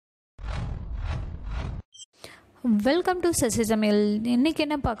Welcome to Sasi சமையல். இன்றைக்கி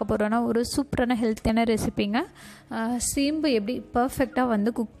என்ன பார்க்க போகிறோன்னா, ஒரு சூப்பரான ஹெல்த்தியான ரெசிபிங்க. சீம்பு எப்படி பர்ஃபெக்டாக வந்து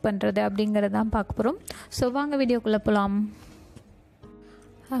குக் பண்ணுறது அப்படிங்கிறது தான் பார்க்க போகிறோம். ஸோ வாங்க வீடியோக்குள்ளே போகலாம்.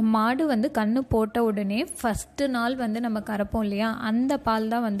 மாடு வந்து கன்று போட்ட உடனே ஃபஸ்ட்டு நாள் வந்து நம்ம கறப்போம் இல்லையா, அந்த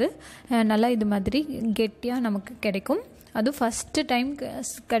பால் தான் வந்து நல்லா இது மாதிரி கெட்டியாக நமக்கு கிடைக்கும். அதுவும் ஃபஸ்ட்டு டைம்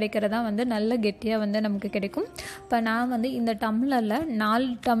கிடைக்கிறதா வந்து நல்ல கெட்டியாக வந்து நமக்கு கிடைக்கும். இப்போ நான் வந்து இந்த டம்ளரில்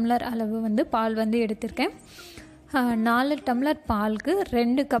 4 டம்ளர் அளவு வந்து பால் வந்து எடுத்திருக்கேன். 4 டம்ளர் பாலுக்கு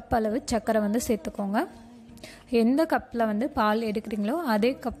 2 கப் அளவு சர்க்கரை வந்து சேர்த்துக்கோங்க. எந்த கப்பில் வந்து பால் எடுக்கிறீங்களோ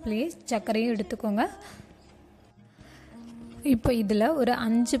அதே கப்லேயே சர்க்கரையும் எடுத்துக்கோங்க. இப்போ இதில் ஒரு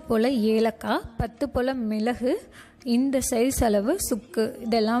 5 போல் ஏலக்காய், 10 போல் மிளகு, இந்த சைஸ் அளவு சுக்கு,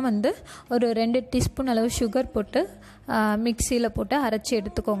 இதெல்லாம் வந்து ஒரு 2 டீஸ்பூன் அளவு சுகர் போட்டு மிக்சியில் போட்டு அரைச்சி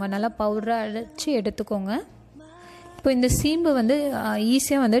எடுத்துக்கோங்க. நல்லா பவுடராக அரைச்சி எடுத்துக்கோங்க. இப்போ இந்த சீம்பு வந்து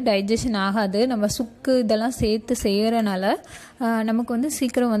ஈஸியாக வந்து டைஜஷன் ஆகாது. நம்ம சுக்கு இதெல்லாம் சேர்த்து செய்கிறனால நமக்கு வந்து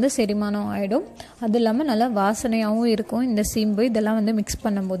சீக்கிரம் வந்து செரிமானம் ஆகிடும். அது இல்லாமல் நல்லா வாசனையாகவும் இருக்கும் இந்த சீம்பு இதெல்லாம் வந்து மிக்ஸ்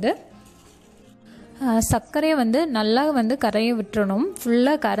பண்ணும்போது. சர்க்கரையை வந்து நல்லா வந்து கரைய விட்டுறணும்.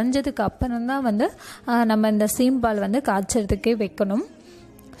 ஃபுல்லாக கரைஞ்சதுக்கு அப்புறம் தான் வந்து நம்ம இந்த சீம்பால் வந்து காய்ச்சறதுக்கே வைக்கணும்.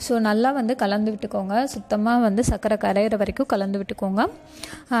 ஸோ நல்லா வந்து கலந்து விட்டுக்கோங்க. சுத்தமாக வந்து சர்க்கரை கரையிற வரைக்கும் கலந்து விட்டுக்கோங்க.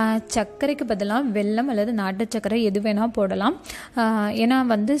 சர்க்கரைக்கு பதிலாக வெல்லம் அல்லது நாட்டு சர்க்கரை எது வேணால் போடலாம். ஏன்னா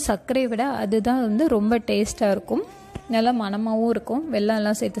வந்து சர்க்கரையை விட அதுதான் வந்து ரொம்ப டேஸ்ட்டாக இருக்கும், நல்லா மணமாகவும் இருக்கும் வெல்லம்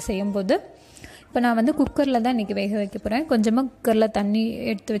எல்லாம் சேர்த்து செய்யும்போது. இப்போ நான் வந்து குக்கரில் தான் இன்றைக்கி வேக வைக்க போகிறேன். கொஞ்சமாக குக்கரில் தண்ணி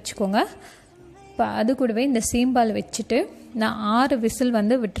எடுத்து வச்சுக்கோங்க. இப்போ அது கூடவே இந்த சீம்பால் வச்சுட்டு நான் 6 விசில்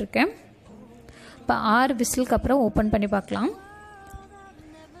வந்து விட்டுருக்கேன். இப்போ 6 விசிலுக்கு அப்புறம் ஓப்பன் பண்ணி பார்க்கலாம்.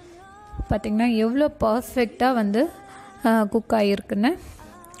 பார்த்திங்கன்னா எவ்வளோ பர்ஃபெக்டாக வந்து குக் ஆகிருக்குன்னு.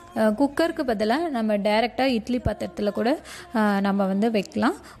 குக்கருக்கு பதிலாக நம்ம டைரெக்டாக இட்லி பாத்திரத்தில் கூட நம்ம வந்து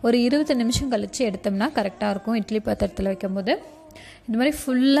வைக்கலாம். ஒரு 20 நிமிஷம் கழித்து எடுத்தோம்னா கரெக்டாக இருக்கும். இட்லி பாத்திரத்தில் வைக்கும்போது இது மாதிரி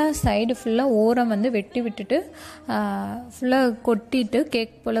ஃபுல்லாக சைடு ஃபுல்லாக ஓரம் வந்து வெட்டி விட்டுட்டு ஃபுல்லாக கொட்டிட்டு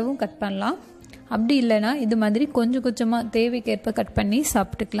கேக் போலவும் கட் பண்ணலாம். அப்படி இல்லைன்னா இது மாதிரி கொஞ்சம் கொஞ்சமாக தேவைக்கேற்ப கட் பண்ணி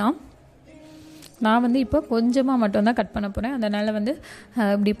சாப்பிட்டுக்கலாம். நான் வந்து இப்போ கொஞ்சமாக மட்டும்தான் கட் பண்ண போகிறேன். அதனால் வந்து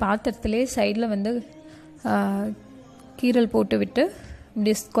இப்படி பாத்திரத்துலேயே சைடில் வந்து கீரல் போட்டு விட்டு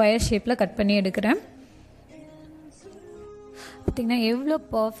இப்படி ஸ்கொயர் ஷேப்பில் கட் பண்ணி எடுக்கிறேன். பார்த்திங்கன்னா எவ்வளோ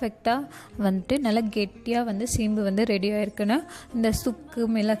பர்ஃபெக்டாக வந்துட்டு நல்லா கெட்டியாக வந்து சீம்பு வந்து ரெடியாக இருக்குன்னு. இந்த சுக்கு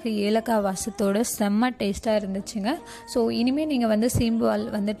மிளகு ஏலக்காய் வாசத்தோடு செம்ம டேஸ்ட்டாக இருந்துச்சுங்க. ஸோ இனிமேல் நீங்கள் வந்து சீம்பு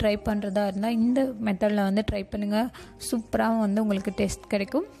வந்து ட்ரை பண்ணுறதா இருந்தால் இந்த மெத்தடில் வந்து ட்ரை பண்ணுங்கள். சூப்பராக வந்து உங்களுக்கு டேஸ்ட்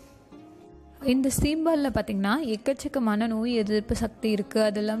கிடைக்கும். இந்த சீம்பாலில் பார்த்திங்கன்னா எக்கச்சக்கமான நோய் எதிர்ப்பு சக்தி இருக்குது.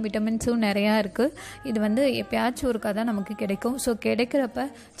 அதெல்லாம் விட்டமின்ஸும் நிறையா இருக்குது. இது வந்து எப்பயாச்சும் ஒருக்கா தான் நமக்கு கிடைக்கும். ஸோ கிடைக்கிறப்ப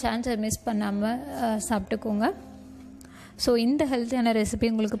சான்ஸை மிஸ் பண்ணாமல் சாப்பிட்டுக்கோங்க. ஸோ இந்த ஹெல்த்தியான ரெசிபி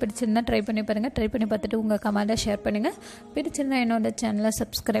உங்களுக்கு பிடிச்சிருந்தால் ட்ரை பண்ணி பாருங்கள். ட்ரை பண்ணி பார்த்துட்டு உங்கள் கமெண்ட்டை ஷேர் பண்ணுங்கள். பிடிச்சிருந்தால் என்னோட சேனலை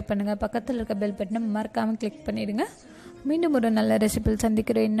சப்ஸ்கிரைப் பண்ணுங்கள். பக்கத்தில் இருக்க பெல் பட்டனை மறக்காமல் கிளிக் பண்ணிடுங்க. மீண்டும் ஒரு நல்ல ரெசிபியில்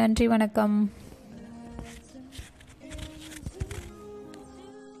சந்திக்கிறேன். நன்றி, வணக்கம்.